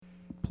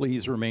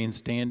Please remain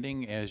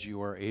standing as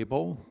you are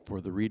able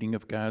for the reading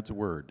of God's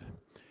Word.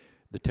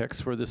 The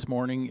text for this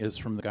morning is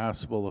from the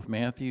Gospel of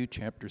Matthew,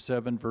 chapter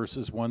 7,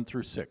 verses 1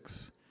 through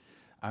 6.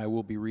 I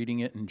will be reading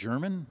it in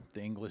German.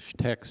 The English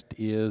text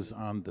is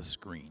on the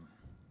screen.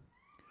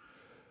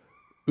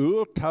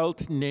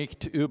 Urteilt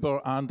nicht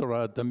über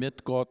andere,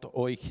 damit Gott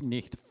euch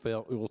nicht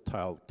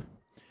verurteilt.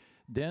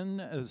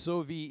 Denn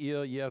so wie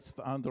ihr jetzt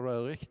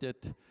andere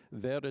richtet,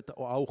 werdet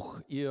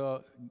auch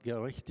ihr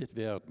gerichtet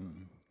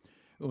werden.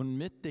 Und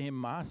mit dem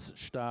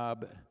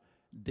Maßstab,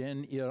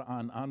 den ihr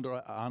an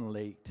andere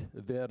anlegt,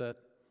 werdet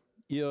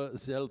ihr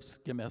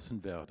selbst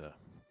gemessen werden.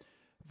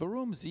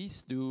 Warum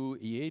siehst du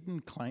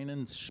jeden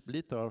kleinen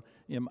Splitter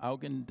im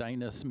Augen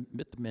deines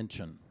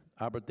Mitmenschen,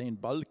 aber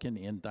den Balken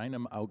in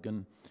deinem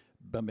Augen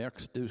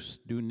bemerkst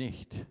du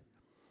nicht?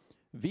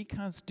 Wie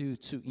kannst du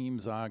zu ihm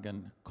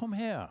sagen, komm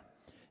her,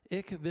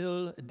 ich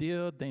will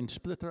dir den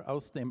Splitter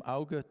aus dem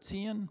Auge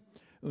ziehen,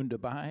 und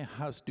dabei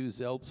hast du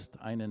selbst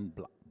einen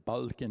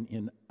Balken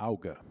im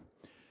Auge.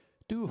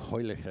 Du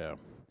Heuchler,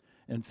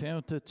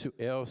 entferne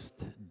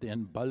zuerst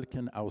den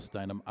Balken aus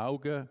deinem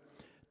Auge,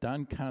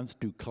 dann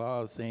kannst du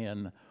klar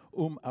sehen,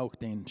 um auch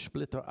den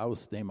Splitter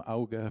aus dem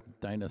Auge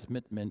deines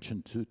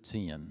Mitmenschen zu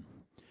ziehen.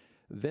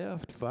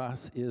 Werft,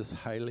 was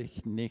ist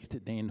heilig,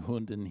 nicht den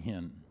Hunden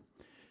hin.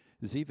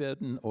 Sie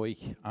werden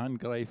euch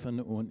angreifen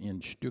und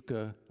in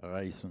Stücke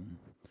reißen.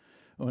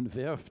 Und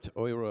werft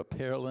eure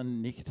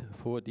Perlen nicht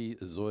vor die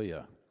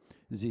Säue.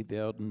 Sie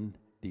werden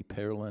die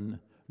Perlen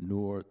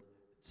nur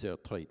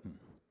zertreten.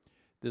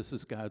 This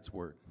is God's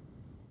word.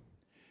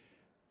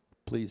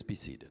 Please be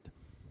seated.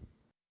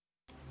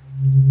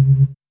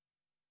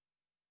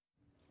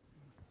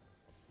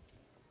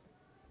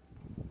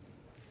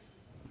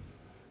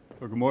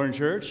 Well, good morning,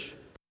 church.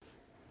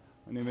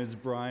 My name is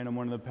Brian. I'm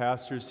one of the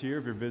pastors here.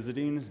 If you're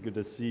visiting, it's good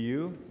to see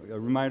you. A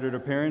reminder to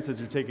parents as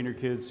you're taking your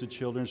kids to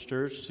Children's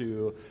Church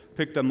to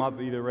pick them up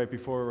either right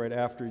before or right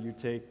after you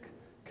take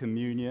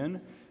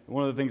communion.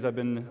 One of the things I've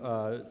been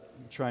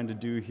trying to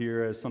do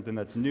here as something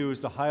that's new is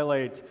to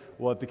highlight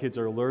what the kids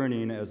are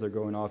learning as they're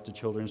going off to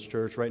Children's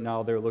Church. Right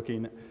now they're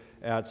looking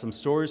at some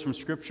stories from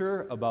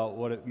Scripture about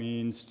what it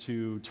means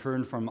to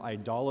turn from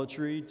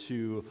idolatry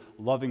to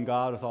loving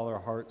God with all our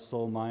heart,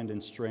 soul, mind,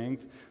 and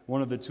strength.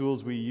 One of the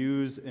tools we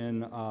use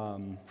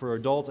for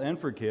adults and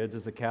for kids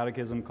is a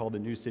catechism called the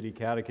New City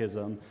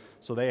Catechism.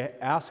 So they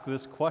ask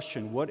this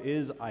question, what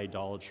is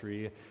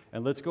idolatry?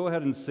 And let's go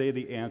ahead and say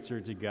the answer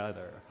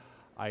together.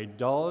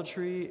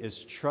 Idolatry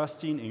is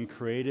trusting in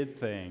created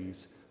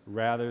things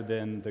rather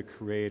than the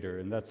Creator.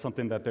 And that's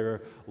something that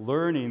they're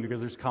learning because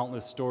there's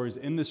countless stories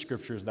in the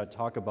Scriptures that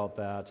talk about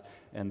that,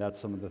 and that's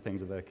some of the things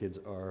that the kids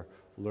are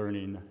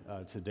learning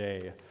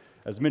today.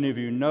 As many of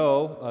you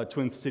know,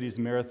 Twin Cities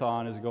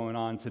Marathon is going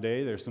on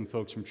today. There's some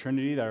folks from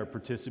Trinity that are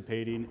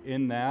participating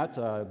in that,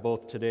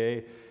 both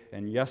today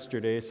and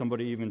yesterday.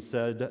 Somebody even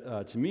said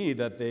to me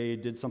that they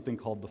did something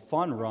called the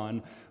fun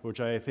run, which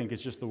I think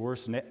is just the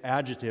worst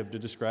adjective to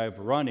describe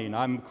running.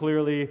 I'm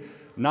clearly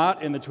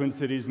not in the Twin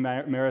Cities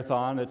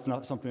Marathon. It's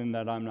not something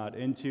that I'm not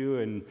into,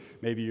 and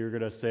maybe you're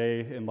going to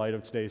say, in light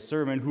of today's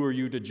sermon, who are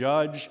you to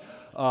judge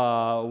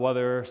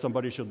whether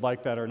somebody should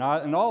like that or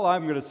not? And all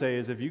I'm going to say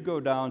is if you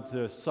go down to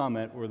the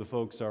summit where the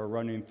folks are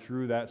running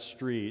through that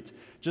street,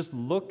 just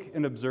look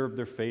and observe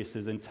their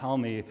faces and tell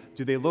me,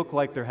 do they look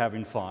like they're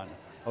having fun?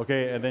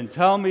 Okay, and then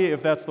tell me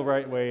if that's the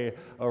right way,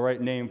 a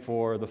right name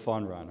for the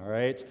fun run, all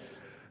right?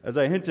 As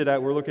I hinted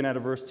at, we're looking at a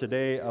verse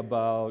today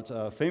about,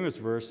 a famous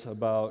verse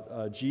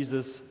about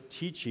Jesus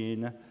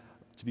teaching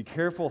to be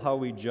careful how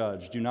we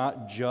judge. Do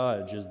not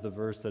judge is the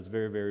verse that's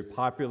very, very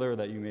popular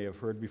that you may have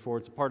heard before.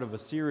 It's a part of a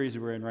series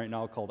we're in right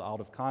now called Out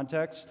of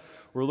Context.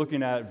 We're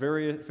looking at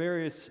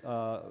various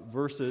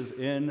verses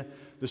in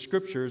the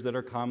Scriptures that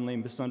are commonly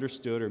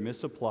misunderstood or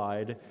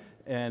misapplied.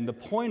 And the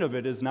point of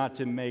it is not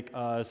to make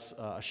us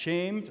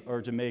ashamed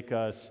or to make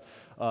us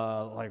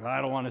like,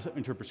 I don't want to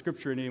interpret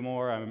Scripture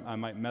anymore, I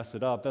might mess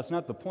it up. That's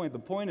not the point. The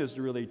point is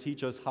to really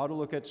teach us how to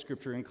look at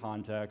Scripture in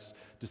context,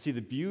 to see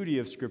the beauty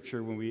of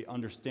Scripture when we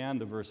understand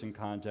the verse in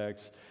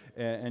context,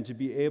 and to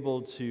be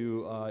able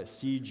to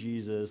see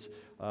Jesus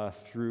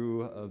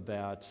through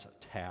that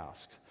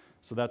task.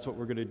 So that's what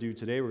we're going to do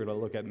today. We're going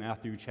to look at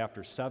Matthew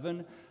chapter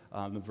 7.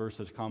 The verse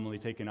is commonly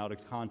taken out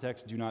of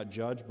context, do not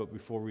judge, but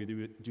before we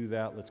do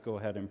that, let's go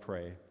ahead and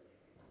pray.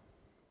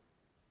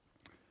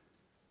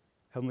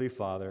 Heavenly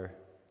Father,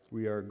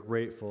 we are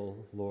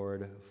grateful,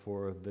 Lord,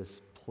 for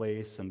this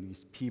place and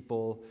these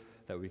people,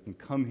 that we can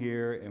come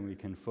here and we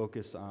can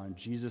focus on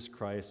Jesus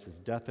Christ, his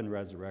death and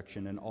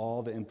resurrection, and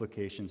all the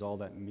implications, all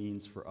that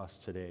means for us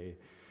today,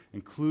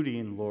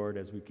 including, Lord,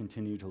 as we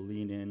continue to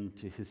lean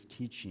into his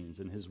teachings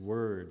and his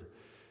word.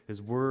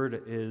 His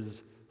word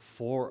is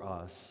for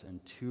us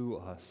and to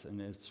us,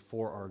 and it's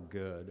for our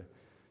good.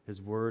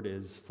 His word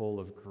is full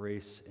of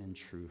grace and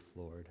truth,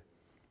 Lord.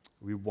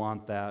 We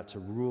want that to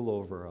rule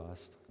over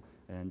us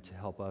and to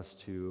help us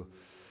to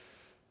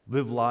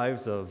live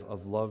lives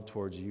of love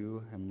towards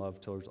you and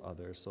love towards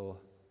others. So,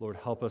 Lord,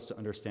 help us to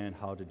understand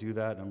how to do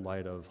that in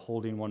light of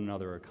holding one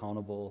another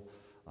accountable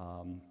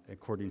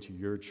according to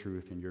your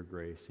truth and your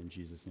grace. In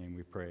Jesus' name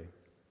we pray.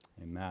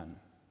 Amen.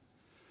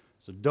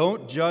 So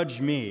don't judge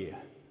me.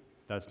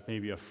 That's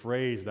maybe a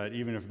phrase that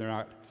even if they're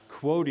not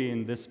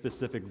quoting this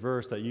specific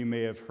verse that you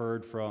may have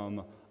heard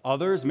from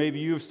others, maybe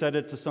you've said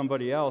it to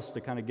somebody else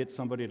to kind of get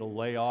somebody to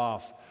lay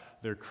off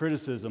their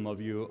criticism of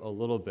you a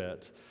little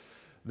bit.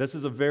 This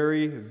is a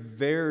very,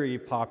 very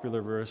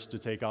popular verse to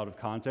take out of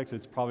context.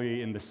 It's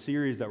probably in the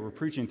series that we're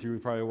preaching through,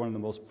 probably one of the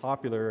most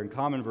popular and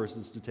common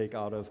verses to take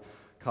out of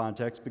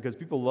context because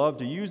people love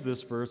to use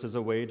this verse as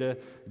a way to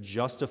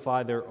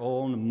justify their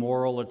own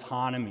moral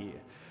autonomy.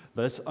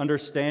 This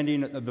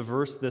understanding of the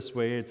verse this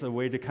way, it's a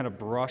way to kind of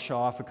brush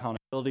off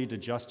accountability, to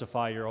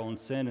justify your own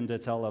sin, and to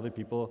tell other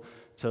people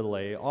to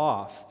lay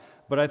off.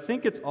 But I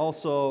think it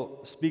also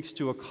speaks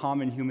to a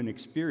common human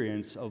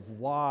experience of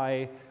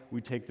why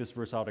we take this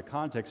verse out of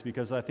context,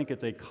 because I think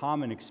it's a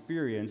common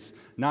experience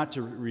not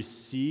to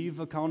receive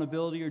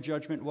accountability or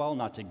judgment well,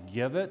 not to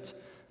give it,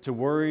 to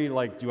worry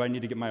like, do I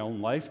need to get my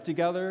own life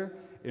together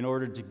in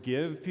order to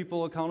give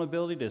people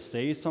accountability, to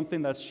say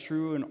something that's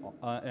true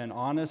and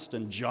honest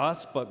and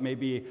just, but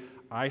maybe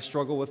I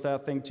struggle with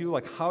that thing too.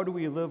 Like, how do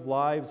we live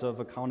lives of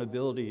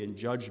accountability and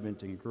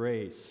judgment and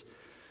grace?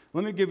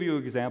 Let me give you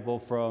an example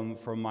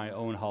from my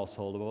own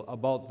household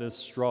about this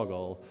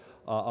struggle,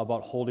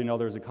 about holding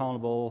others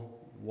accountable,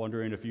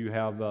 wondering if you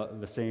have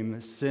the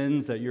same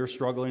sins that you're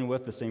struggling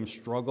with, the same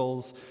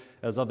struggles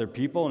as other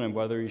people, and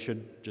whether you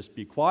should just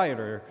be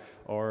quiet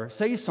or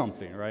say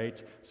something,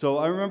 right? So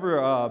I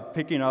remember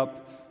picking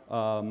up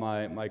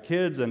my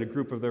kids and a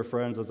group of their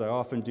friends, as I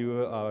often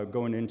do,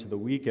 going into the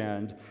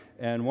weekend,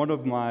 and one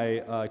of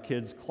my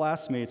kids'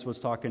 classmates was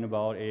talking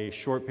about a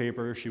short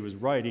paper she was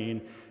writing,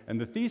 and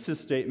the thesis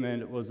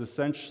statement was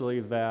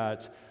essentially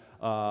that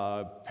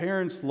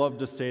parents love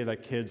to say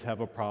that kids have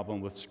a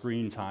problem with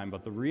screen time,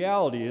 but the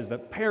reality is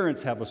that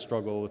parents have a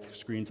struggle with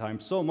screen time,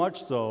 so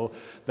much so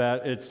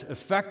that it's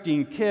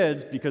affecting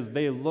kids because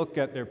they look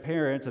at their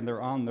parents and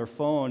they're on their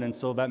phone, and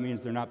so that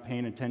means they're not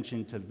paying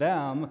attention to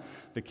them,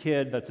 the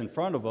kid that's in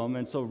front of them,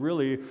 and so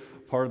really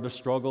part of the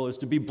struggle is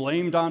to be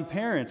blamed on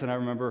parents. And I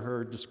remember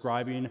her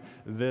describing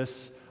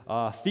this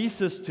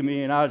thesis to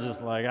me, and I was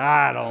just like,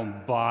 I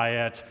don't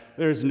buy it.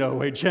 There's no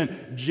way.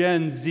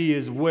 Gen Z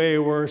is way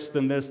worse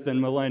than this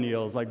than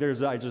millennials. Like,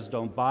 I just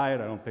don't buy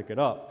it. I don't pick it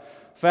up.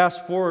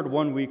 Fast forward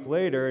 1 week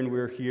later, and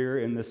we're here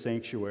in the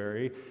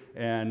sanctuary,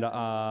 and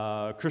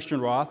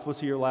Christian Roth was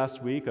here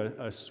last week,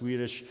 a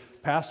Swedish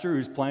pastor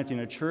who's planting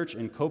a church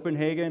in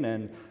Copenhagen,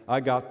 and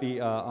I got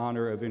the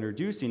honor of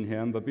introducing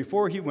him. But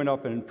before he went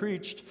up and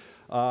preached,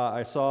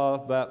 I saw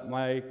that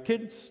my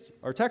kids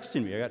are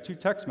texting me. I got 2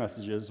 text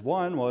messages.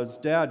 One was,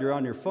 Dad, you're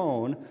on your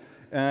phone.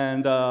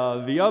 And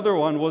the other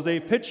one was a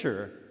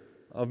picture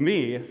of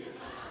me.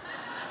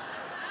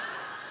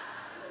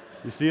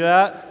 You see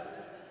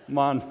that? I'm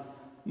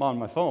on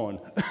my phone.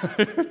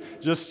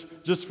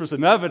 just for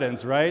some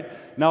evidence, right?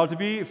 Now, to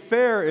be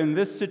fair, in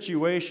this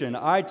situation,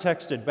 I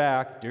texted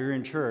back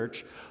during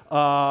church,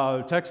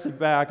 texted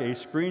back a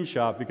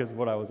screenshot because of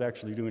what I was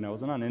actually doing. I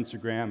wasn't on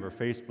Instagram or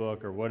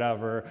Facebook or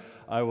whatever.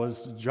 I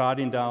was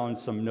jotting down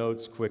some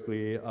notes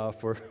quickly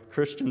for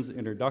Christian's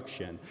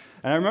introduction.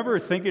 And I remember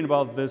thinking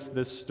about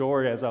this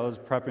story as I was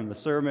prepping the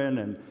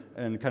sermon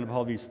and kind of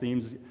how these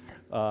themes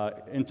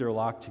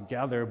interlock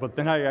together. But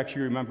then I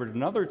actually remembered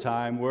another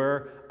time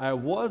where I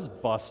was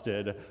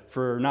busted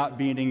for not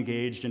being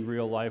engaged in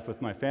real life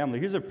with my family.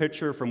 Here's a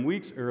picture from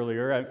weeks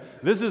earlier.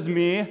 This is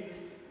me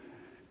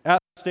at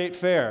the state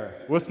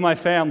fair with my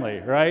family,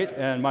 right?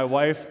 And my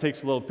wife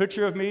takes a little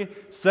picture of me,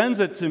 sends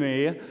it to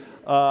me,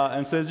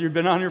 and says, you've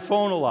been on your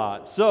phone a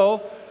lot.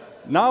 So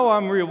now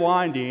I'm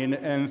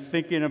rewinding and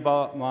thinking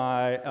about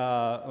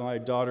my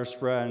daughter's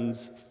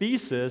friend's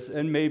thesis,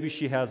 and maybe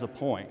she has a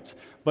point.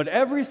 But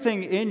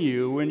everything in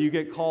you, when you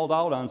get called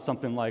out on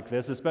something like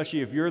this,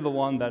 especially if you're the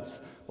one that's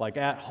like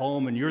at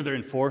home and you're the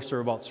enforcer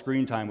about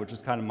screen time, which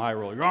is kind of my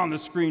role. You're on the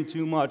screen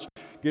too much.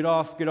 Get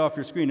off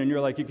your screen. And you're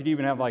like, you could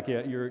even have like,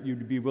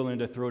 you'd be willing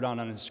to throw down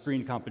on a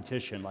screen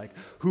competition, like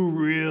who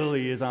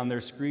really is on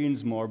their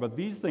screens more. But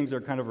these things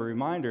are kind of a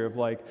reminder of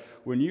like,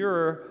 when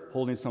you're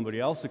holding somebody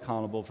else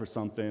accountable for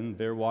something,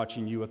 they're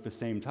watching you at the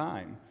same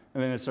time.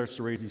 And then it starts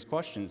to raise these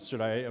questions.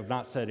 Should I have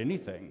not said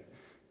anything?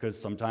 Because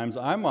sometimes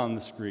I'm on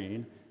the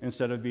screen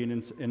instead of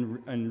being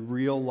in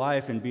real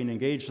life and being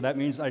engaged. So that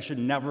means I should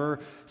never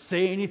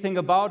say anything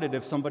about it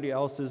if somebody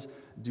else is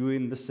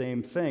doing the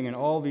same thing. And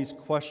all these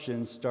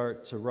questions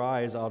start to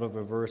rise out of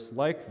a verse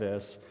like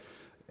this.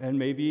 And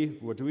maybe,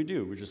 what do?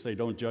 We just say,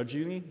 don't judge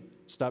me,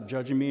 stop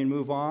judging me and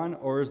move on?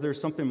 Or is there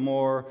something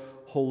more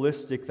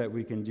holistic that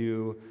we can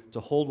do to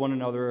hold one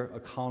another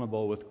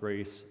accountable with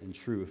grace and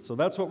truth? So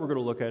that's what we're going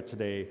to look at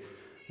today.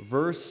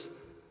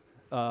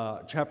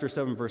 Chapter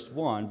 7, verse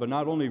 1, but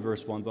not only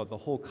verse 1, but the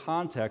whole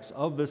context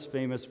of this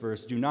famous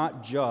verse. Do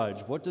not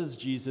judge. What does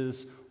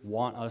Jesus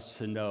want us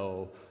to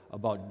know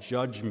about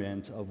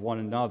judgment of one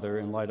another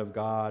in light of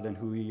God and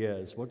who he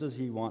is? What does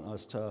he want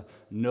us to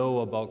know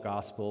about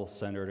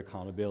gospel-centered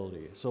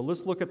accountability? So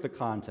let's look at the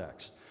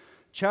context.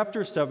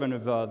 Chapter 7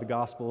 of the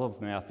Gospel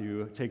of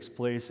Matthew takes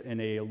place in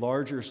a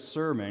larger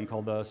sermon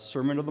called the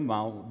Sermon on the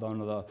Mount,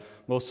 one of the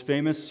most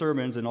famous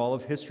sermons in all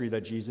of history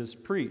that Jesus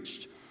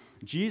preached.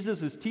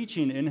 Jesus is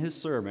teaching in his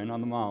Sermon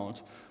on the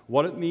Mount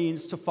what it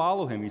means to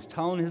follow him. He's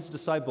telling his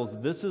disciples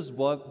this is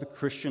what the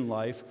Christian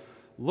life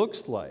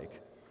looks like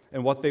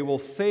and what they will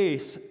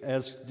face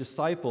as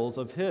disciples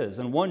of his.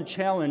 And one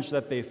challenge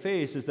that they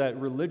face is that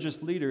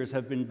religious leaders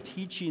have been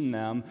teaching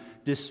them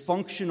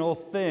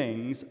dysfunctional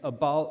things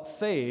about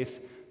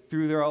faith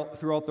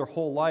throughout their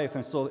whole life.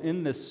 And so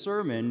in this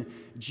sermon,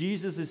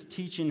 Jesus is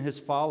teaching his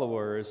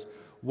followers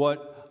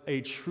what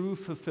a true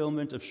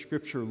fulfillment of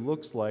Scripture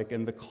looks like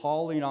and the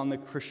calling on the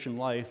Christian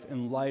life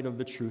in light of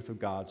the truth of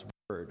God's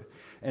Word.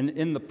 And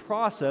in the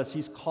process,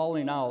 he's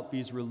calling out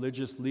these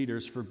religious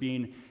leaders for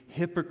being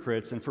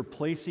hypocrites and for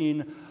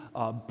placing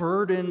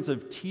burdens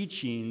of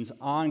teachings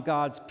on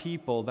God's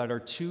people that are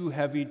too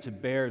heavy to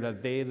bear,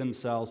 that they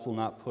themselves will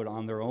not put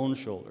on their own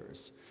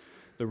shoulders.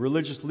 The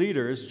religious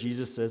leaders,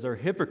 Jesus says, are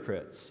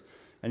hypocrites.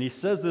 And he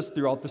says this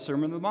throughout the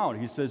Sermon on the Mount.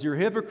 He says, you're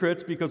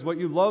hypocrites because what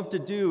you love to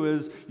do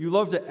is you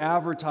love to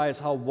advertise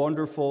how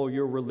wonderful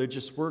your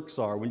religious works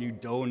are. When you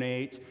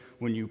donate,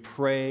 when you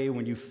pray,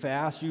 when you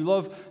fast, you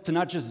love to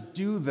not just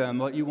do them,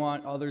 but you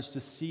want others to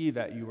see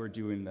that you are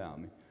doing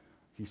them.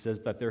 He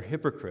says that they're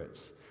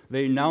hypocrites.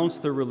 They announce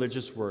their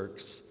religious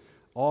works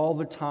all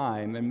the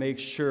time and make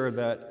sure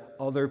that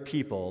other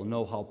people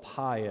know how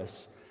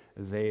pious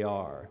they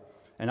are.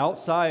 And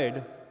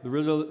outside, the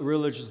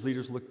religious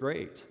leaders look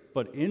great,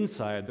 but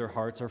inside their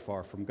hearts are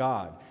far from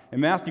God. In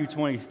Matthew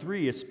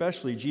 23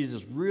 especially,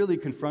 Jesus really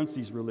confronts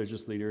these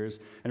religious leaders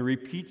and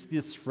repeats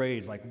this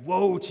phrase like,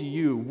 woe to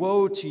you,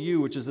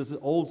 which is this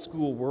old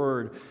school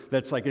word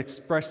that's like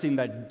expressing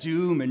that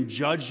doom and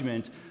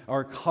judgment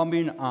are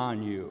coming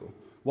on you.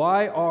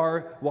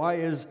 Why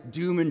is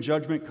doom and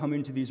judgment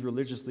coming to these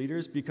religious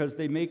leaders? Because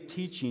they make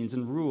teachings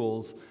and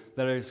rules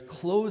that is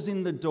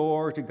closing the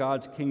door to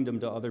God's kingdom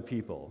to other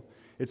people.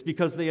 It's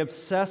because they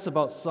obsess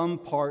about some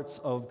parts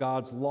of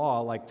God's law,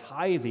 like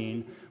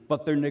tithing,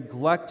 but they're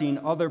neglecting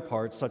other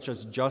parts, such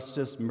as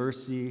justice,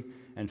 mercy,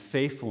 and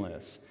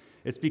faithfulness.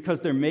 It's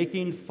because they're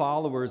making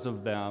followers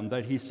of them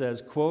that he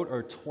says, quote,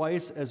 are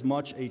twice as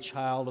much a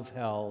child of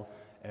hell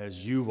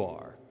as you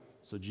are.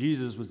 So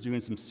Jesus was doing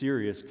some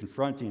serious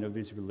confronting of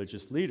these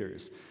religious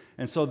leaders.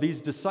 And so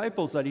these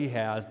disciples that he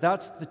has,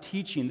 that's the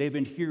teaching they've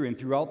been hearing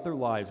throughout their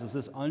lives, is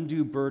this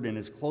undue burden,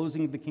 is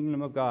closing the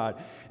kingdom of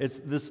God.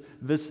 It's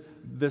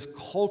this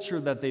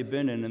culture that they've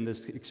been in and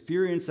this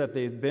experience that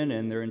they've been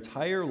in their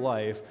entire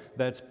life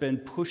that's been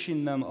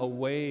pushing them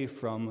away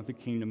from the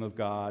kingdom of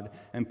God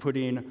and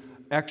putting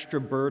extra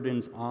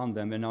burdens on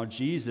them. And now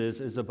Jesus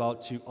is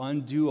about to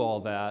undo all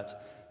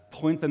that,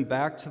 point them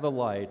back to the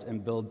light,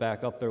 and build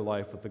back up their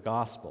life with the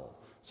gospel.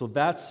 So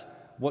that's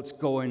what's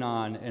going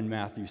on in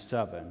Matthew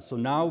 7. So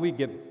now we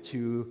get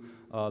to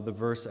the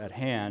verse at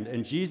hand,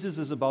 and Jesus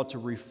is about to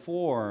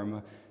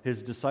reform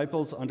his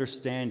disciples'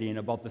 understanding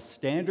about the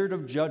standard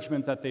of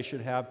judgment that they should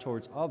have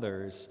towards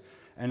others,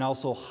 and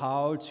also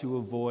how to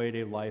avoid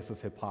a life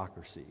of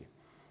hypocrisy.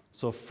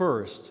 So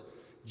first,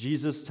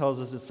 Jesus tells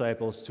his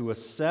disciples to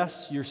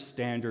assess your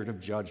standard of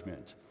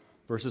judgment,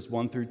 verses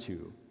 1 through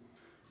 2.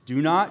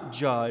 Do not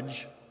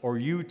judge, or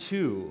you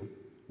too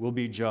will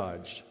be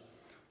judged.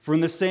 For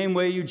in the same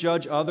way you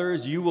judge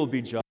others, you will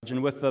be judged,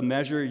 and with the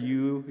measure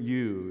you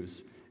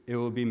use, it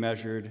will be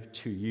measured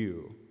to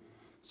you.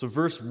 So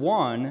verse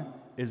 1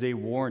 is a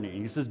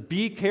warning. He says,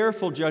 be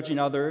careful judging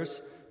others,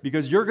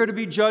 because you're going to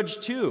be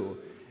judged too.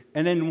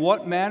 And in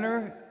what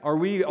manner are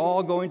we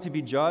all going to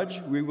be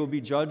judged? We will be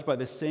judged by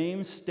the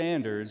same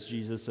standards,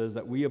 Jesus says,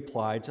 that we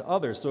apply to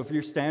others. So if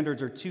your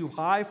standards are too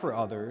high for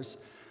others,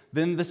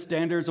 then the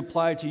standards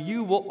applied to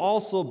you will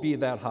also be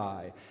that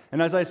high.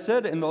 And as I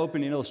said in the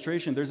opening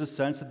illustration, there's a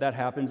sense that that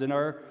happens in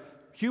our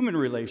human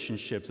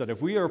relationships, that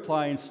if we are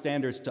applying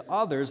standards to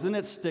others, then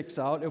it sticks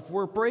out if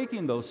we're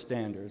breaking those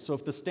standards. So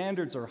if the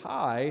standards are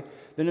high,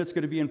 then it's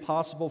going to be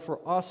impossible for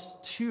us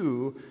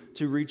to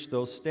reach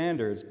those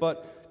standards.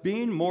 But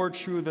being more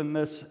true than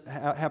this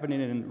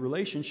happening in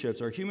relationships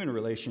or human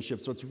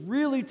relationships, what's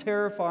really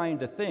terrifying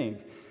to think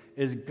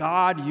is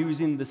God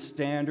using the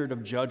standard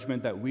of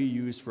judgment that we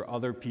use for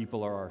other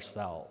people or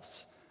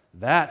ourselves.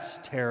 That's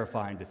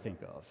terrifying to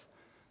think of.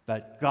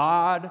 That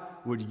God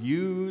would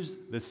use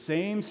the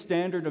same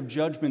standard of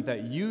judgment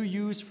that you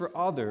use for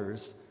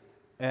others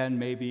and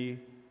maybe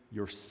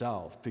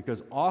yourself.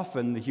 Because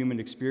often the human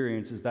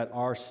experience is that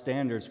our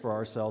standards for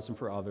ourselves and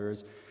for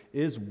others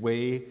is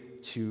way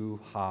too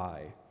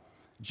high.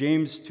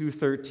 James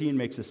 2:13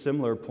 makes a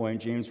similar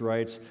point. James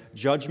writes,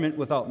 judgment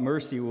without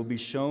mercy will be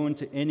shown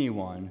to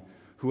anyone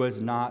who has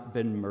not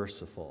been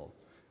merciful.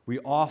 We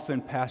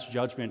often pass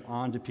judgment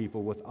on to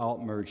people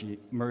without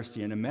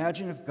mercy. And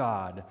imagine if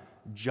God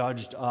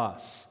judged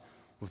us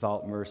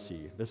without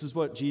mercy. This is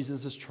what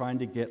Jesus is trying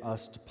to get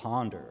us to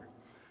ponder.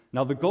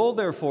 Now, the goal,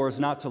 therefore, is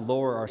not to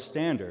lower our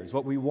standards.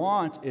 What we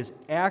want is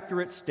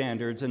accurate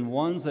standards and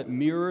ones that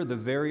mirror the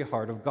very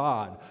heart of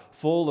God,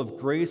 full of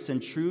grace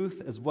and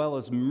truth, as well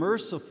as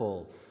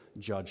merciful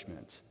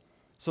judgment.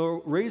 So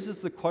it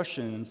raises the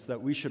questions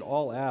that we should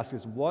all ask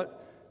is,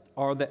 what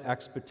are the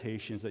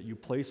expectations that you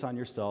place on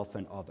yourself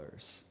and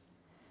others?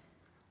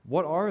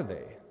 What are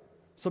they?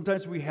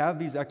 Sometimes we have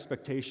these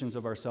expectations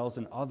of ourselves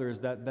and others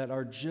that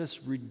are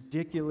just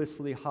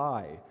ridiculously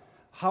high.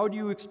 How do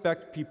you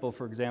expect people,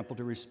 for example,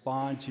 to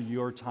respond to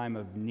your time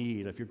of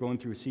need if you're going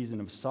through a season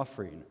of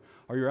suffering?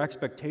 Are your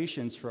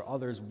expectations for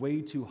others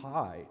way too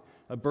high?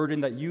 A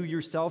burden that you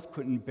yourself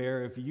couldn't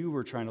bear if you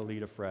were trying to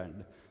lead a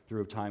friend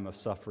through a time of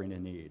suffering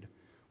and need?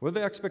 What are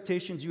the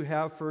expectations you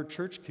have for a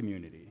church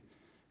community?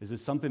 Is it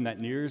something that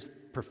nears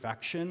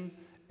perfection?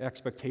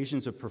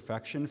 Expectations of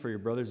perfection for your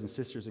brothers and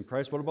sisters in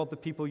Christ? What about the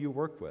people you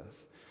work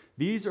with?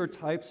 These are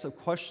types of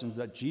questions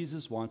that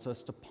Jesus wants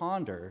us to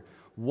ponder.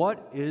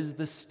 What is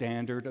the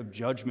standard of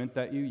judgment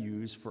that you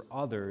use for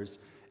others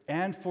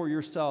and for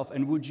yourself?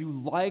 And would you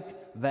like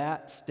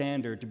that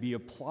standard to be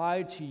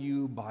applied to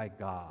you by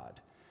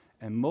God?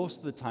 And most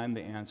of the time,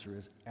 the answer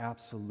is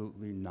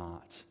absolutely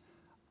not.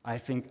 I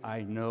think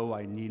I know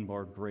I need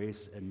more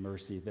grace and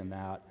mercy than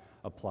that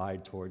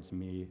applied towards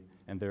me,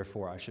 and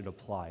therefore I should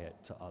apply it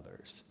to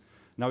others.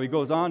 Now he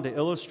goes on to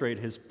illustrate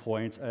his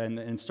point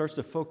and starts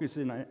to focus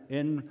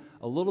in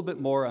a little bit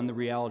more on the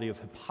reality of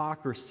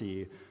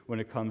hypocrisy when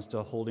it comes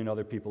to holding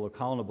other people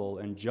accountable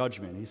and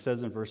judgment. He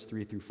says in verse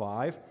 3 through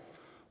 5,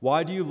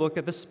 "Why do you look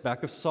at the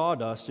speck of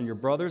sawdust in your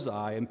brother's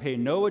eye and pay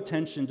no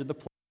attention to the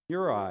plank in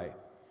your eye?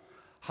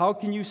 How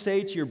can you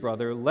say to your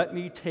brother, 'Let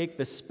me take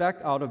the speck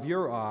out of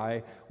your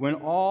eye,' when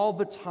all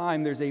the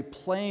time there's a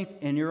plank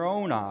in your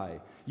own eye?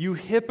 You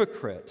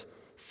hypocrite!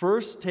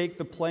 First take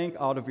the plank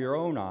out of your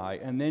own eye,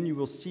 and then you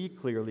will see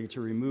clearly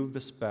to remove the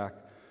speck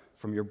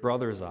from your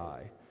brother's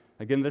eye."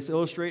 Again, this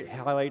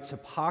highlights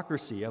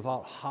hypocrisy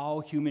about how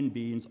human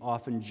beings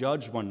often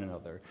judge one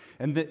another.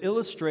 And the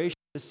illustration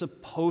is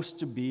supposed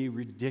to be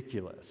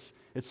ridiculous.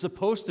 It's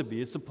supposed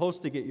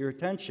to get your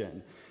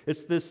attention.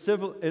 It's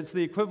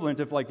the equivalent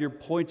of like you're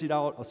pointing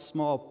out a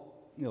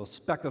small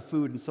speck of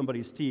food in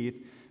somebody's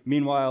teeth.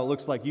 Meanwhile, it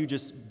looks like you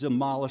just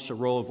demolished a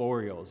row of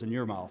Oreos in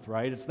your mouth,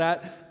 right? It's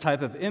that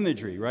type of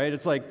imagery, right?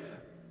 It's like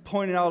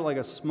pointing out like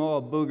a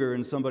small booger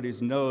in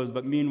somebody's nose,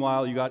 but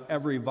meanwhile, you got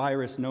every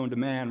virus known to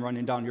man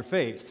running down your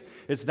face.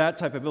 It's that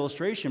type of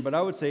illustration, but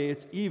I would say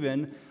it's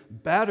even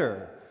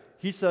better.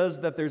 He says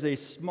that there's a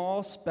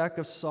small speck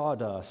of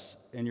sawdust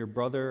in your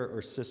brother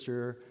or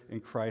sister in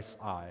Christ's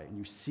eye, and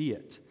you see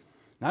it.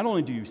 Not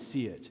only do you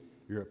see it,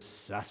 you're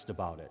obsessed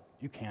about it.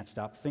 You can't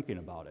stop thinking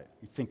about it.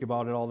 You think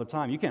about it all the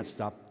time. You can't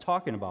stop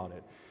talking about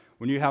it.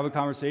 When you have a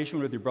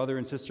conversation with your brother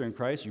and sister in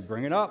Christ, you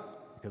bring it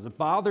up because it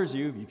bothers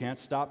you. You can't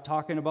stop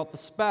talking about the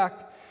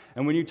speck.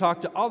 And when you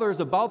talk to others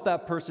about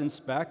that person's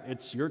speck,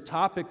 it's your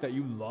topic that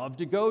you love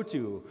to go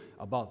to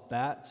about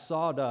that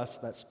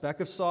sawdust, that speck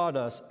of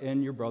sawdust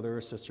in your brother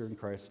or sister in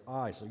Christ's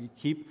eye. So you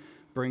keep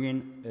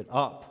bringing it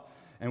up.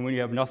 And when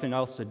you have nothing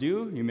else to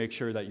do, you make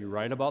sure that you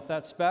write about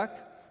that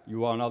speck. You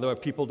want other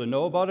people to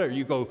know about it, or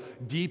you go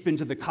deep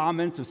into the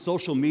comments of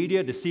social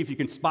media to see if you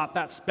can spot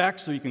that speck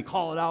so you can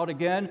call it out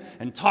again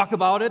and talk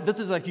about it. This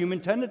is a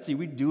human tendency.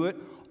 We do it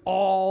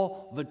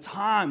all the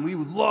time. We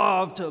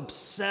love to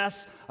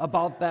obsess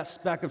about that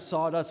speck of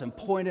sawdust and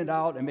point it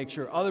out and make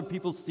sure other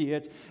people see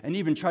it and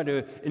even try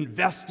to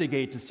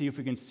investigate to see if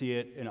we can see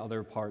it in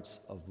other parts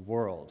of the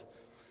world.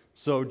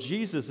 So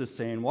Jesus is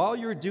saying, while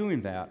you're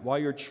doing that, while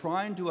you're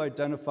trying to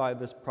identify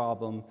this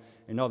problem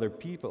in other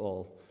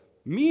people,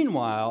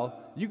 meanwhile,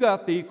 you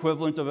got the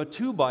equivalent of a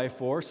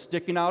 2x4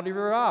 sticking out of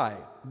your eye.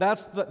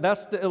 That's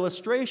the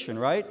illustration,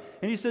 right?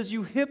 And he says,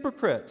 you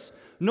hypocrites.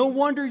 No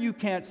wonder you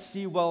can't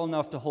see well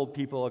enough to hold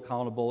people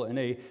accountable in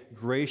a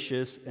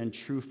gracious and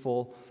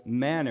truthful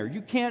manner.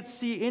 You can't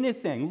see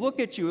anything. Look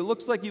at you. It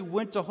looks like you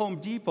went to Home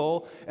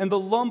Depot and the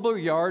lumber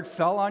yard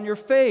fell on your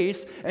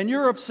face, and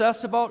you're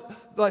obsessed about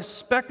a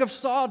speck of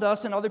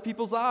sawdust in other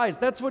people's eyes.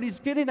 That's what he's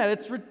getting at.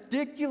 It's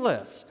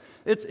ridiculous.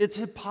 It's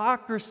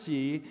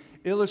hypocrisy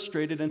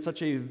illustrated in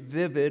such a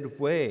vivid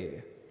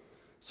way.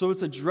 So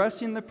it's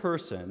addressing the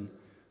person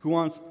who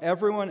wants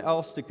everyone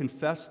else to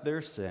confess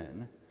their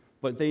sin,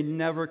 but they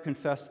never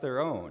confess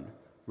their own.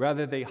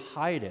 Rather, they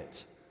hide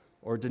it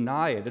or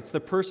deny it. It's the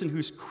person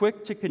who's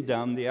quick to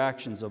condemn the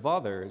actions of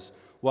others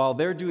while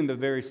they're doing the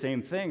very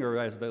same thing, or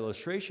as the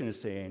illustration is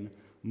saying,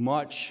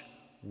 much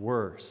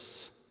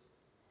worse.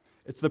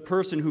 It's the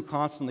person who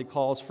constantly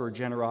calls for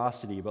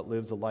generosity but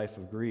lives a life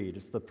of greed.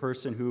 It's the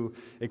person who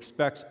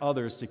expects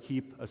others to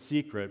keep a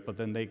secret, but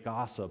then they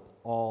gossip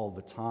all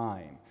the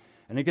time.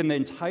 And again, the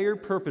entire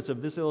purpose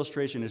of this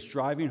illustration is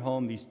driving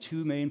home these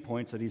two main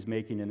points that he's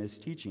making in his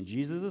teaching.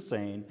 Jesus is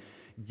saying,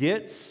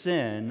 get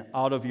sin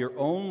out of your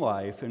own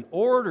life in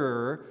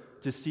order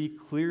to see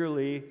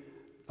clearly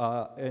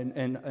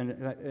and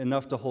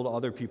enough to hold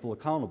other people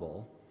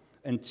accountable.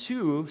 And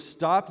two,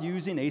 stop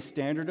using a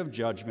standard of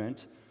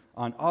judgment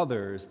on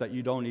others that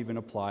you don't even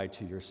apply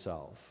to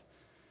yourself.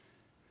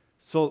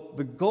 So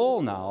the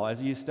goal now,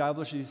 as he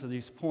establishes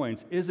these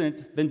points,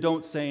 isn't then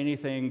don't say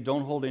anything,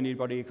 don't hold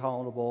anybody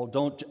accountable,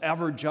 don't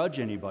ever judge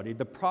anybody.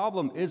 The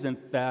problem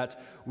isn't that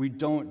we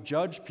don't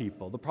judge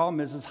people. The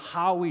problem is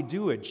how we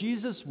do it.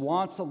 Jesus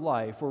wants a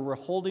life where we're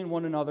holding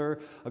one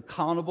another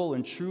accountable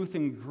in truth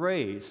and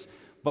grace,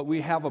 but we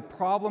have a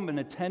problem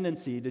and a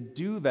tendency to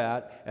do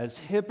that as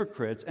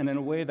hypocrites and in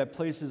a way that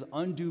places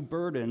undue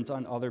burdens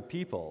on other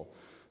people.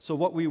 So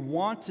what we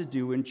want to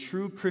do in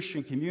true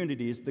Christian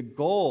communities, the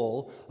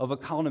goal of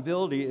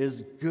accountability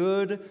is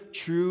good,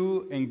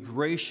 true, and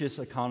gracious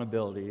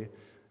accountability,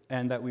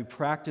 and that we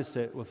practice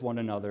it with one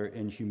another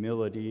in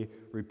humility,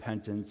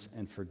 repentance,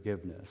 and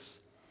forgiveness.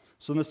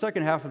 So in the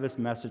second half of this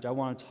message, I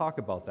want to talk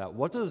about that.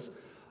 What does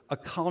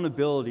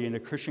accountability in a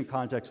Christian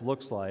context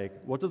looks like?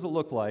 What does it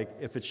look like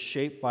if it's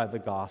shaped by the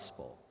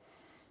gospel?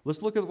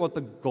 Let's look at what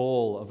the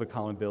goal of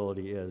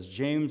accountability is.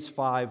 James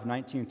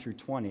 5:19 through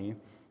 20.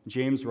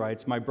 James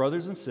writes, "My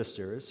brothers and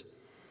sisters,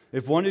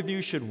 if one of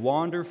you should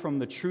wander from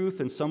the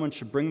truth and someone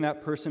should bring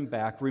that person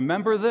back,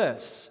 remember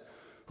this: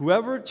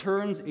 whoever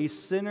turns a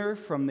sinner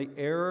from the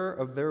error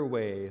of their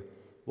way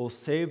will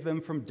save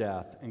them from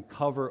death and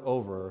cover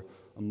over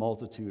a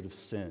multitude of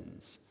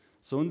sins."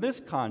 So in this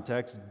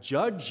context,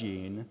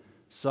 judging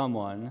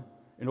someone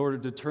in order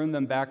to turn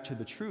them back to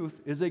the truth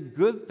is a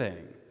good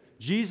thing.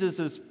 Jesus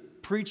is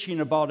preaching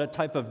about a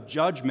type of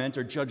judgment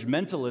or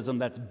judgmentalism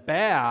that's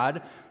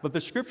bad, but the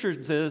scripture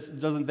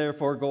doesn't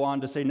therefore go on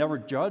to say never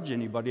judge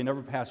anybody,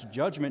 never pass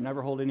judgment,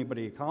 never hold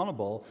anybody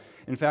accountable.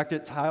 In fact,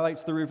 it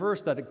highlights the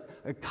reverse, that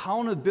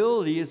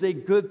accountability is a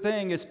good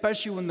thing,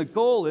 especially when the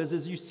goal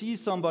is you see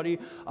somebody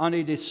on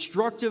a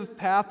destructive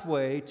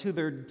pathway to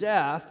their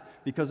death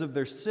because of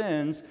their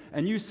sins,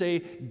 and you say,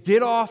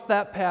 get off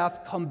that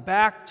path, come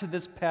back to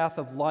this path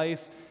of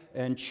life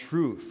and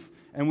truth.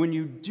 And when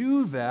you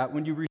do that,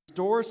 when you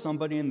restore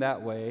somebody in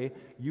that way,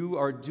 you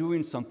are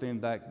doing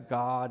something that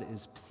God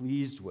is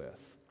pleased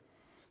with.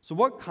 So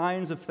what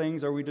kinds of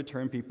things are we to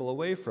turn people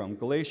away from?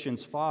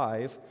 Galatians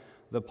 5,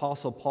 the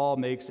Apostle Paul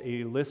makes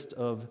a list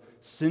of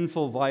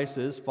sinful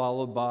vices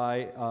followed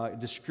by a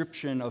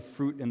description of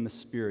fruit in the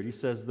Spirit. He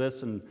says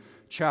this in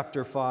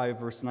chapter 5,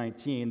 verse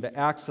 19, "The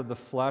acts of the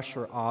flesh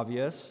are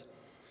obvious: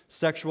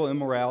 sexual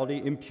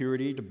immorality,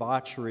 impurity,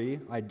 debauchery,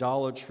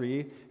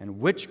 idolatry, and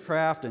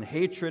witchcraft, and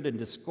hatred, and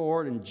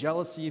discord, and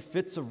jealousy,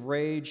 fits of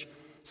rage,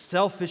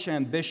 selfish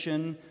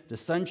ambition,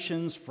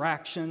 dissensions,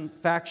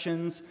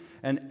 factions,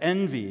 and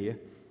envy,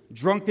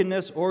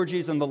 drunkenness,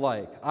 orgies, and the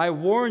like. I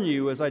warn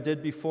you, as I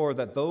did before,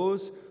 that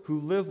those who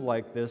live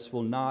like this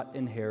will not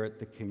inherit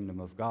the kingdom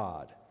of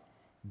God.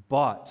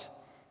 But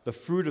the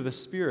fruit of the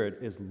Spirit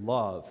is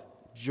love,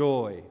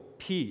 joy,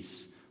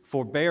 peace,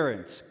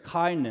 forbearance,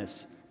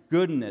 kindness,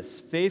 goodness,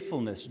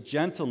 faithfulness,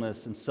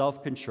 gentleness, and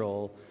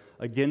self-control.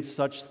 Against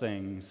such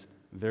things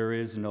there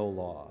is no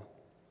law."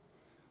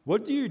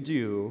 What do you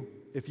do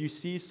if you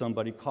see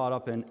somebody caught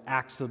up in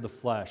acts of the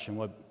flesh? And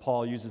what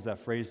Paul uses that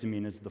phrase to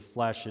mean is the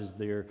flesh is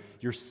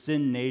your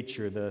sin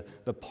nature,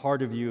 the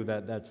part of you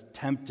that's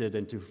tempted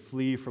and to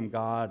flee from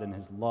God and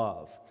his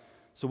love.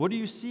 So what do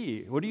you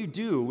see? What do you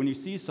do when you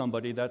see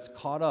somebody that's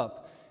caught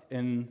up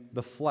in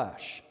the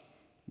flesh?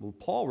 Well,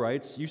 Paul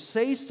writes, you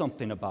say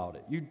something about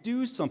it. You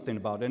do something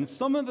about it. And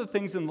some of the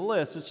things in the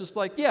list, it's just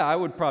like, yeah, I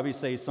would probably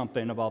say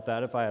something about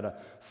that if I had a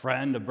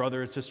friend, a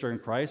brother, or sister in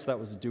Christ that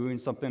was doing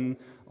something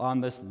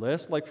on this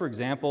list. Like, for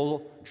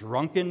example,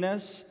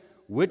 drunkenness,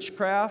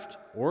 witchcraft,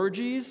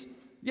 orgies.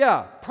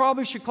 Yeah,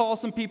 probably should call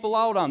some people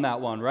out on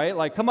that one, right?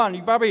 Like, come on,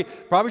 you probably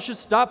should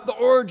stop the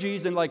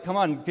orgies and, like, come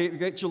on,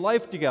 get your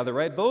life together,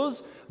 right?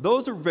 Those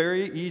are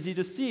very easy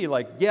to see.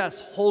 Like,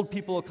 yes, hold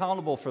people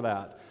accountable for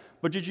that.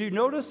 But did you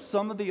notice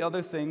some of the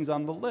other things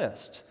on the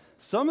list?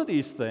 Some of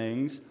these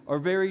things are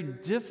very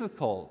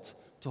difficult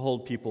to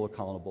hold people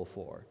accountable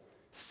for.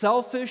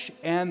 Selfish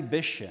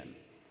ambition.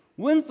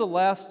 When's the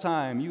last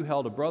time you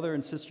held a brother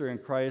and sister in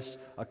Christ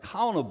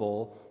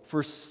accountable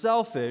for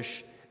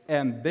selfish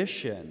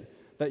ambition?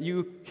 That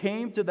you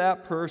came to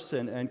that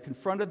person and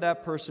confronted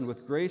that person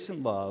with grace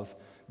and love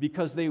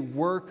because they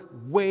work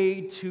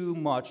way too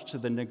much to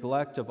the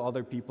neglect of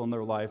other people in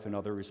their life and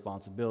other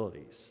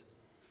responsibilities.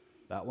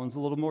 That one's a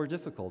little more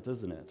difficult,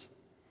 isn't it?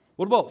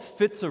 What about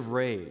fits of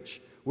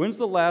rage? When's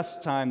the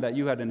last time that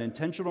you had an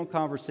intentional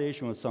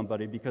conversation with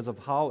somebody because of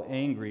how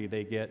angry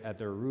they get at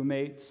their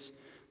roommates,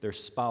 their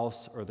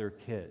spouse, or their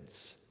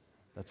kids?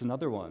 That's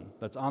another one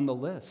that's on the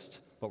list,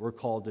 but we're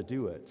called to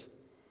do it.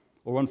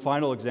 Or one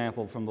final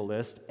example from the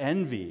list,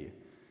 envy.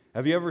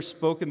 Have you ever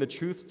spoken the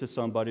truth to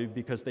somebody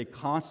because they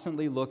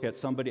constantly look at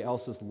somebody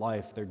else's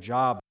life, their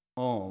job,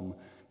 home,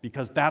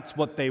 because that's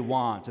what they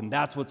want and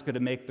that's what's going to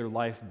make their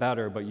life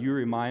better, but you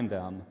remind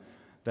them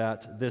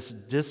that this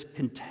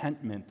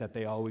discontentment that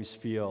they always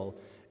feel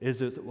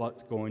is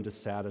what's going to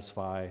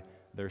satisfy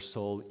their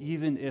soul,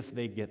 even if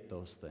they get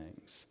those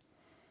things.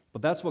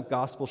 But that's what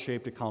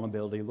gospel-shaped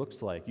accountability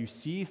looks like. You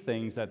see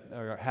things that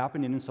are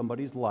happening in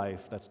somebody's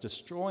life that's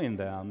destroying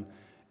them,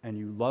 and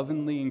you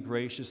lovingly and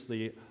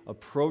graciously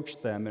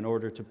approach them in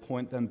order to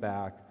point them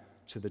back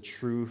to the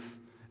truth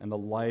and the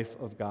life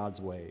of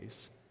God's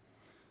ways.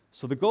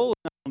 So the goal is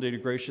not only to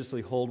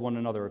graciously hold one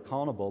another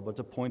accountable, but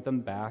to point them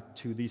back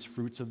to these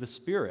fruits of the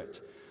Spirit,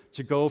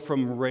 to go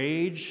from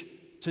rage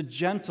to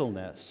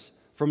gentleness,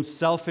 from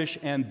selfish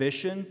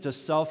ambition to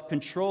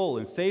self-control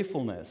and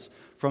faithfulness,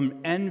 from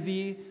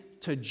envy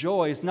to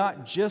joy. Is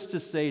not just to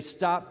say,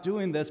 stop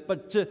doing this,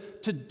 but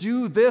to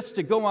do this,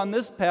 to go on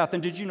this path.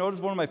 And did you notice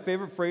one of my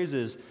favorite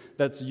phrases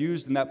that's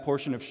used in that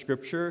portion of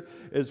Scripture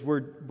is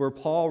where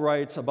Paul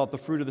writes about the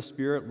fruit of the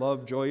Spirit,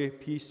 love, joy,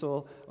 peace,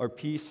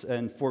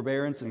 and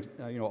forbearance, and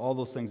all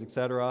those things,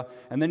 etc.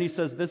 And then he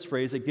says this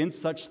phrase,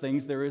 against such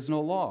things there is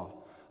no law.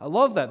 I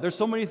love that. There's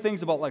so many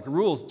things about like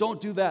rules. Don't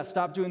do that.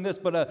 Stop doing this.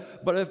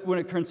 But when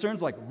it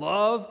concerns like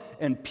love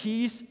and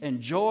peace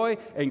and joy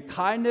and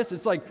kindness,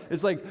 it's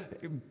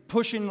like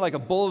pushing like a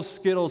bowl of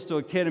Skittles to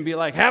a kid and be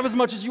like, have as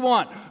much as you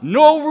want.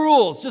 No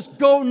rules. Just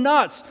go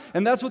nuts.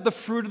 And that's what the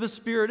fruit of the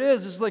Spirit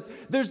is. It's like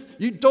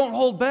you don't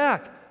hold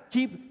back.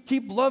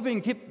 Keep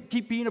loving,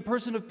 keep being a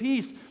person of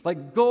peace.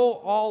 Like go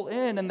all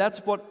in, and that's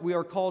what we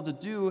are called to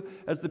do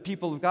as the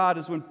people of God,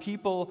 is when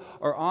people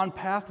are on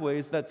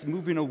pathways that's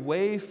moving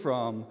away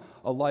from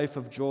a life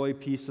of joy,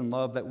 peace, and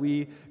love, that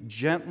we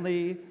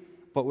gently,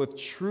 but with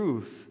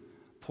truth,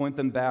 point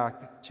them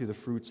back to the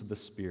fruits of the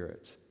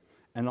Spirit.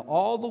 And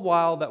all the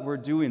while that we're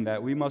doing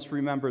that, we must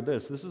remember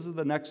this. This is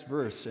the next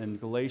verse in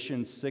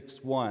Galatians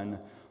 6:1.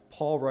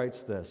 Paul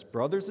writes this,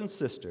 brothers and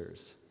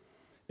sisters,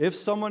 if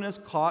someone is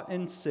caught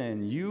in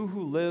sin, you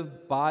who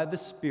live by the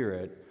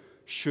Spirit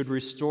should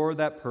restore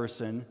that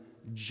person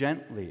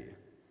gently.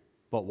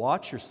 But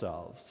watch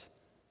yourselves,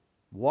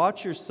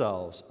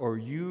 or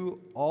you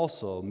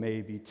also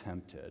may be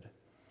tempted.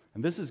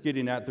 And this is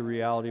getting at the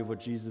reality of what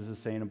Jesus is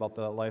saying about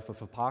the life of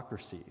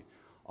hypocrisy.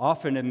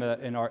 Often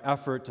in our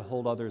effort to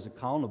hold others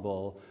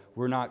accountable,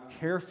 we're not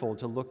careful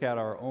to look at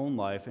our own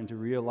life and to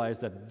realize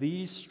that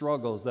these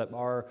struggles that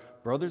our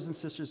brothers and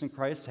sisters in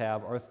Christ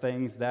have are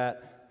things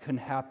that can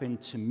happen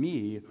to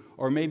me,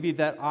 or maybe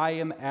that I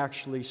am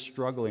actually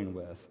struggling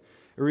with.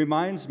 It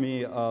reminds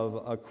me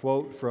of a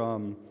quote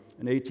from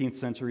an 18th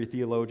century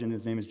theologian.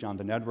 His name is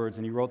Jonathan Edwards,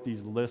 and he wrote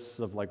these lists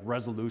of like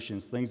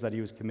resolutions, things that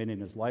he was committing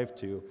his life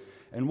to.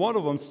 And one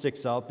of them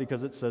sticks out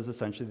because it says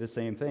essentially the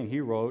same thing.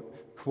 He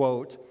wrote,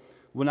 quote,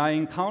 when I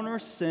encounter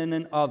sin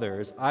in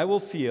others, I will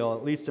feel,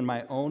 at least in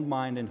my own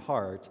mind and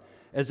heart,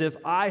 as if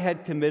I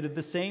had committed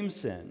the same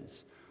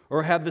sins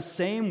or had the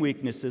same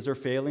weaknesses or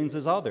failings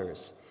as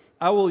others.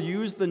 I will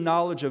use the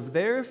knowledge of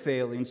their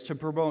failings to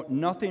promote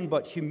nothing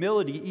but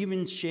humility,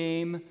 even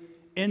shame,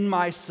 in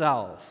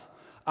myself.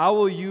 I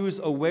will use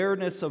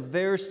awareness of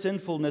their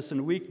sinfulness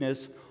and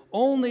weakness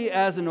only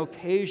as an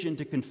occasion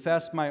to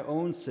confess my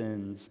own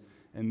sins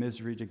and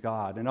misery to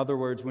God. In other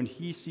words, when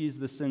he sees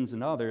the sins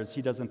in others,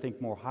 he doesn't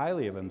think more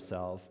highly of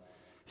himself.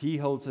 He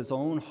holds his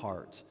own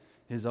heart,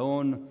 his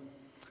own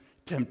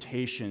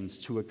temptations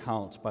to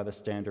account by the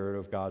standard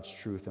of God's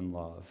truth and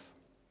love.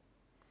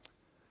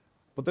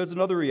 But there's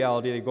another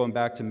reality, going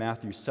back to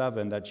Matthew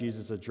 7, that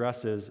Jesus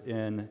addresses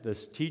in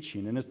this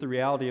teaching, and it's the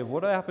reality of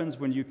what happens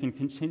when you can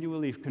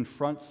continually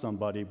confront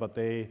somebody, but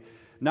they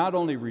not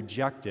only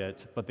reject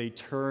it, but they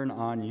turn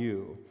on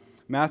you.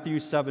 Matthew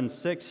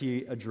 7:6,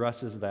 he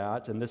addresses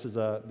that, and this is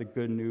the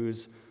Good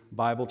News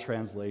Bible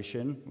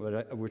translation,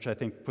 which I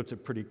think puts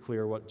it pretty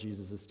clear what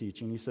Jesus is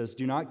teaching. He says,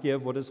 do not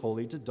give what is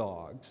holy to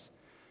dogs.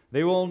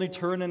 They will only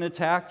turn and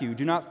attack you.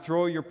 Do not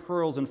throw your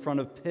pearls in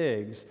front of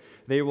pigs.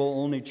 They will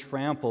only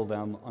trample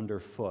them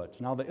underfoot.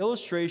 Now, the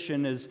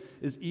illustration is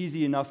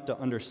easy enough to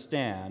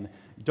understand.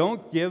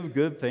 Don't give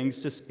good things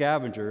to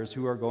scavengers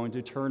who are going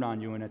to turn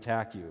on you and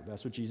attack you.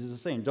 That's what Jesus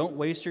is saying. Don't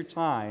waste your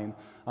time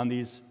on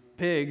these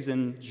pigs.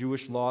 In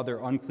Jewish law,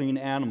 they're unclean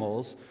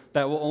animals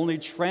that will only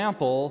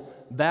trample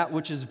that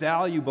which is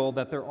valuable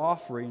that they're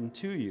offering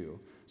to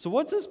you. So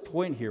what's his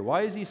point here?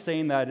 Why is he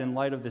saying that in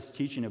light of this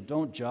teaching of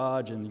don't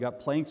judge and you got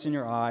planks in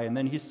your eye? And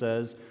then he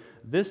says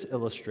this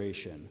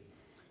illustration.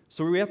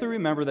 So we have to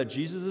remember that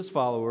Jesus'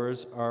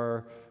 followers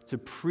are to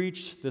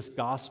preach this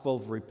gospel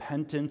of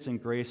repentance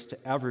and grace to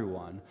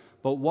everyone.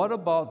 But what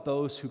about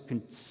those who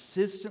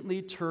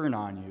consistently turn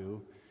on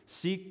you,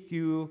 seek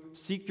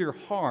your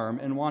harm,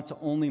 and want to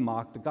only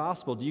mock the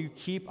gospel? Do you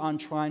keep on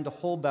trying to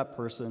hold that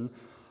person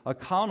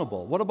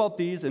accountable? What about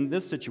these, in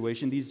this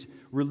situation, these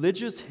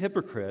religious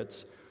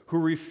hypocrites who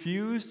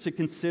refuse to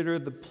consider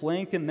the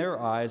plank in their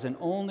eyes and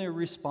only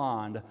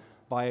respond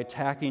by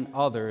attacking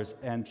others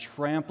and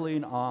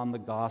trampling on the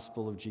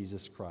gospel of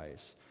Jesus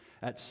Christ?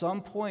 At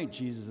some point,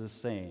 Jesus is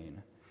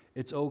saying,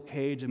 it's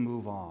okay to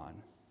move on.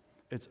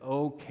 It's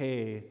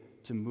okay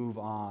to move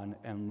on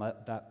and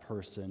let that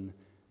person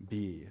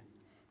be.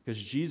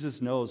 Because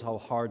Jesus knows how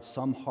hard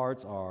some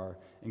hearts are,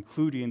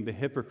 including the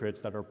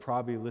hypocrites that are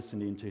probably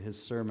listening to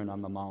his Sermon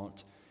on the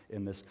Mount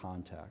in this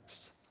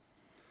context.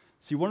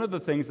 See, one of the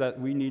things that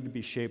we need to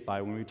be shaped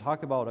by when we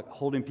talk about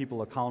holding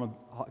people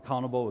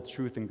accountable with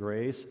truth and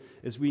grace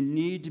is we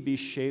need to be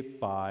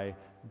shaped by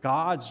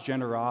God's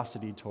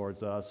generosity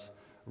towards us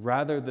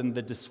rather than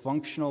the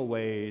dysfunctional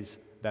ways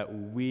that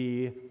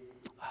we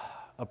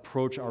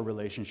approach our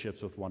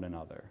relationships with one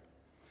another.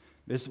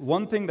 This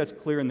one thing that's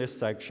clear in this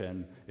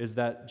section is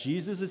that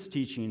Jesus is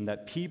teaching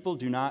that people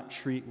do not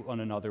treat one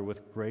another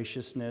with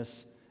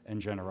graciousness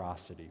and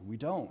generosity. We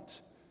don't.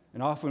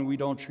 And often we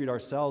don't treat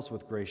ourselves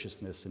with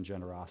graciousness and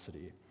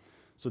generosity.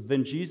 So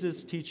then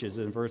Jesus teaches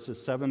in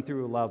verses 7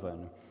 through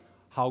 11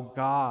 how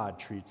God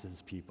treats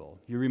his people.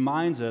 He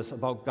reminds us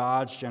about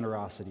God's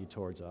generosity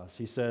towards us.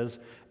 He says,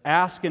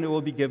 "Ask and it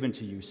will be given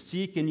to you.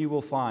 Seek and you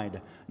will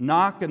find.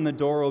 Knock and the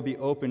door will be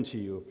opened to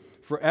you.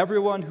 For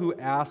everyone who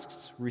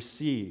asks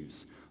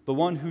receives. The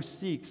one who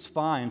seeks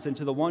finds, and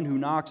to the one who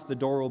knocks the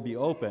door will be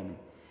open.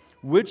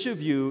 Which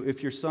of you,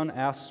 if your son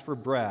asks for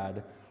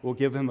bread, will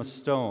give him a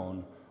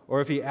stone?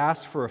 Or if he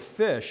asks for a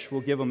fish,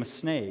 will give him a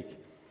snake?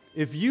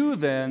 If you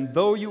then,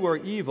 though you are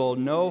evil,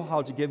 know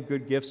how to give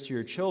good gifts to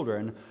your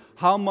children,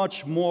 how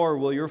much more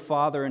will your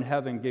Father in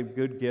heaven give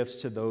good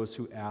gifts to those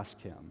who ask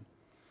him?"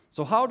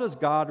 So how does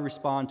God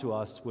respond to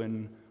us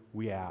when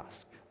we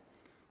ask?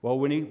 Well,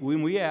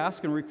 when we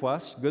ask and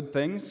request good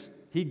things,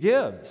 he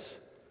gives.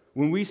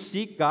 When we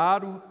seek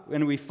God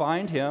and we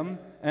find him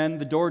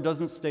and the door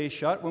doesn't stay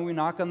shut, when we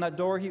knock on that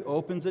door, he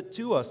opens it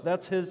to us.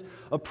 That's his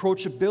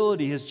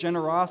approachability, his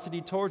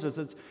generosity towards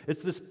us.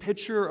 It's this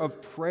picture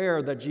of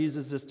prayer that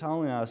Jesus is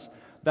telling us,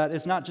 that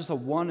it's not just a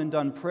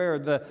one-and-done prayer.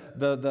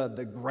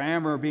 The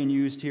grammar being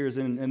used here is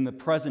in the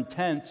present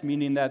tense,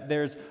 meaning that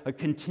there's a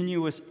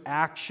continuous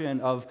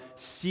action of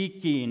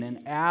seeking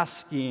and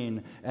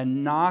asking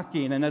and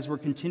knocking. And as we're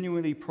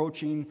continually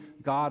approaching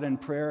God in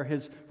prayer,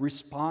 his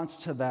response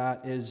to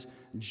that is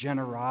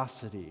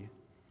generosity.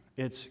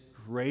 It's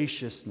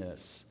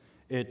graciousness.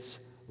 It's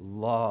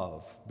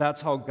love.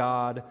 That's how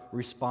God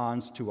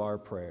responds to our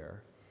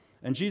prayer.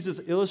 And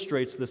Jesus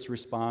illustrates this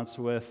response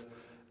with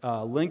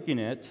linking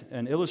it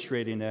and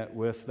illustrating it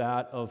with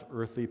that of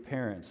earthly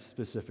parents,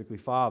 specifically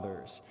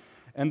fathers.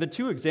 And the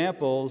two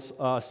examples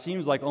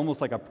seems like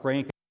almost like a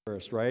prank at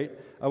first, right?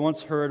 I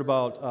once heard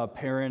about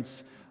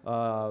parents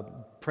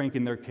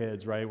pranking their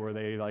kids, right, where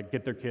they like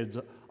get their kids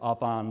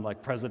up on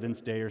like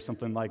President's Day or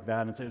something like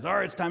that and says, "All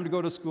right, it's time to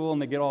go to school,"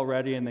 and they get all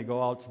ready and they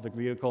go out to the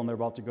vehicle and they're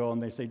about to go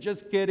and they say,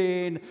 "Just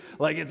kidding,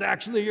 like it's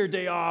actually your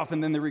day off,"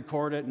 and then they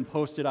record it and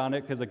post it on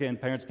it because, again,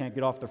 parents can't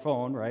get off their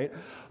phone, right?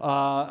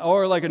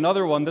 Or like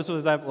another one, this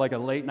was like a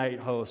late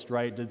night host,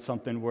 right, did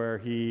something where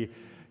he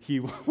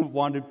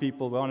wanted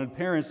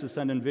parents to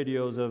send in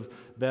videos of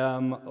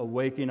them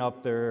waking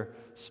up their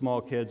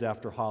small kids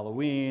after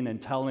Halloween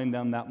and telling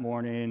them that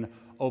morning,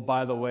 "Oh,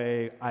 by the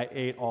way, I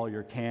ate all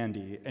your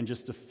candy," and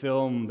just to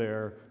film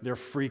their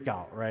freak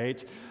out,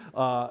 right?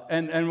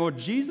 And what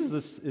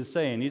Jesus is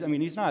saying,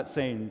 he's not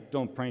saying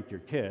don't prank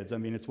your kids. I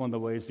mean, it's one of the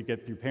ways to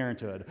get through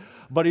parenthood.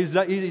 But he's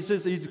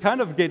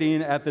kind of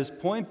getting at this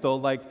point, though,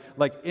 like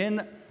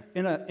in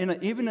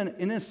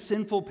a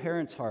sinful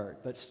parent's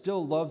heart that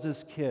still loves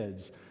his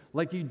kids,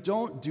 like you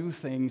don't do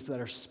things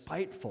that are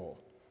spiteful.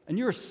 And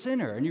you're a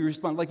sinner, and you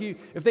respond. Like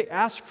if they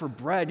ask for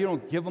bread, you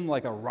don't give them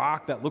like a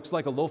rock that looks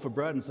like a loaf of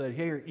bread and say,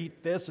 "Hey, here,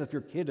 eat this." If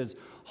your kid is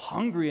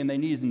hungry and they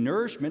need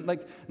nourishment,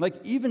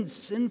 like even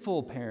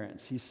sinful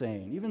parents, he's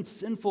saying, even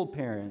sinful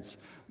parents,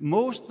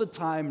 most of the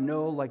time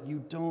know like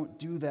you don't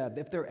do that.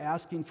 If they're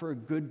asking for a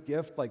good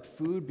gift like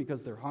food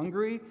because they're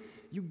hungry,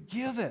 you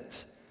give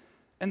it.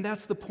 And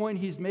that's the point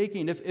he's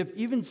making. If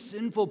even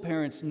sinful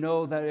parents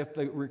know that if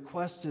the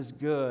request is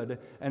good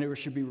and it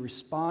should be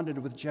responded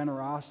with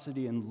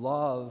generosity and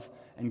love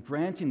and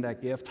granting that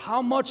gift,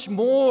 how much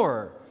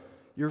more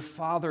your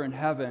Father in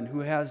heaven, who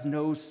has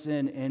no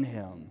sin in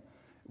him,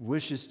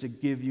 wishes to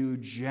give you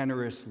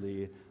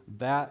generously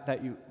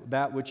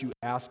that which you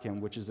ask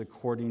him, which is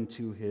according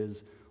to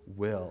his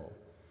will.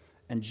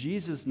 And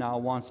Jesus now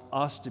wants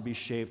us to be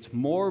shaped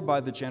more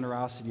by the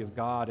generosity of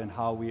God and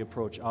how we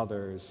approach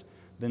others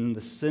than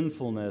the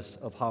sinfulness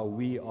of how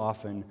we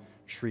often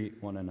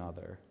treat one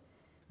another.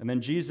 And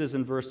then Jesus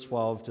in verse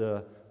 12,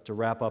 to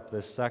wrap up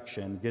this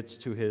section, gets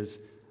to his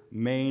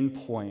main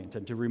point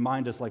and to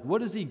remind us, like,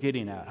 what is he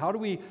getting at? How do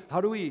we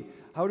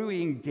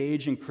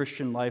engage in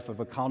Christian life of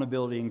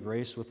accountability and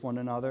grace with one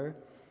another?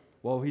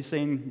 Well, he's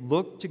saying,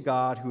 look to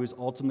God who is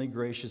ultimately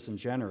gracious and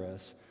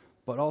generous,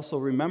 but also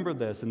remember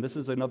this, and this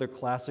is another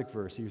classic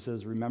verse. He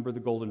says, remember the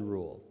golden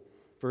rule.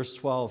 Verse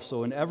 12,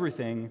 so in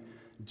everything,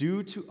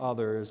 do to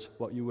others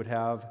what you would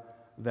have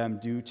them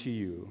do to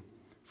you,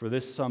 for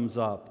this sums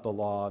up the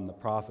law and the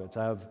prophets.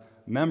 I have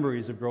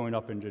memories of growing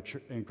up in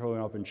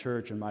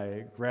church and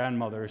my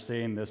grandmother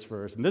saying this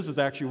verse, and this is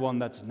actually one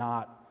that's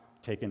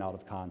not taken out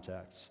of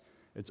context.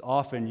 It's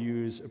often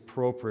used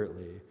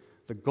appropriately.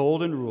 The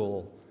golden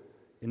rule,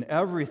 in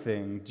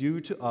everything,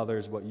 do to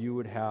others what you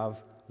would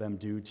have them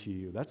do to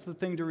you. That's the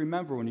thing to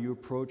remember when you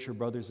approach your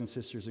brothers and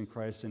sisters in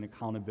Christ in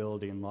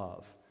accountability and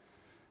love.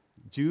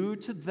 Do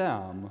to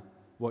them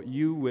what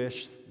you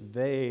wish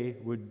they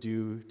would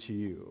do to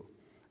you.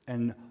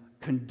 And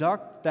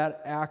conduct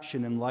that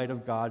action in light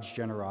of God's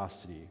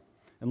generosity,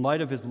 in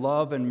light of his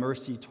love and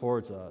mercy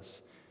towards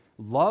us.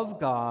 Love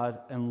God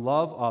and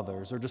love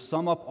others, or to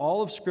sum up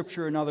all of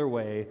Scripture another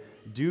way,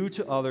 do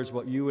to others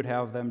what you would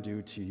have them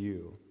do to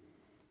you.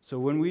 So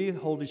when we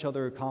hold each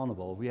other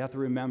accountable, we have to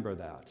remember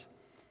that.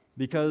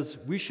 because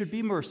we should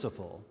be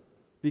merciful,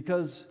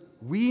 because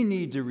we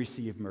need to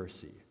receive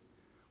mercy.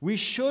 We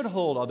should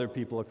hold other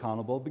people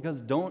accountable because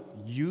don't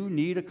you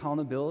need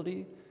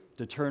accountability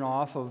to turn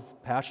off of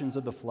passions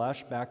of the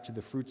flesh back to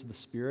the fruits of the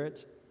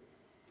Spirit?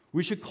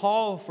 We should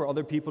call for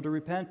other people to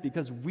repent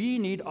because we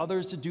need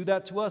others to do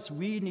that to us.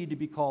 We need to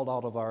be called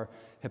out of our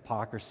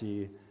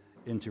hypocrisy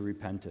into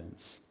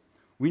repentance.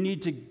 We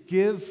need to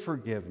give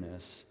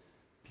forgiveness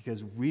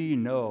because we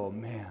know,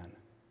 man,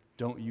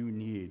 don't you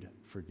need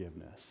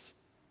forgiveness?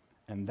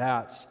 And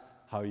that's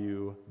how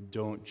you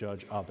don't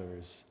judge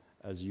others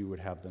as you would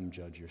have them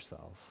judge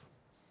yourself.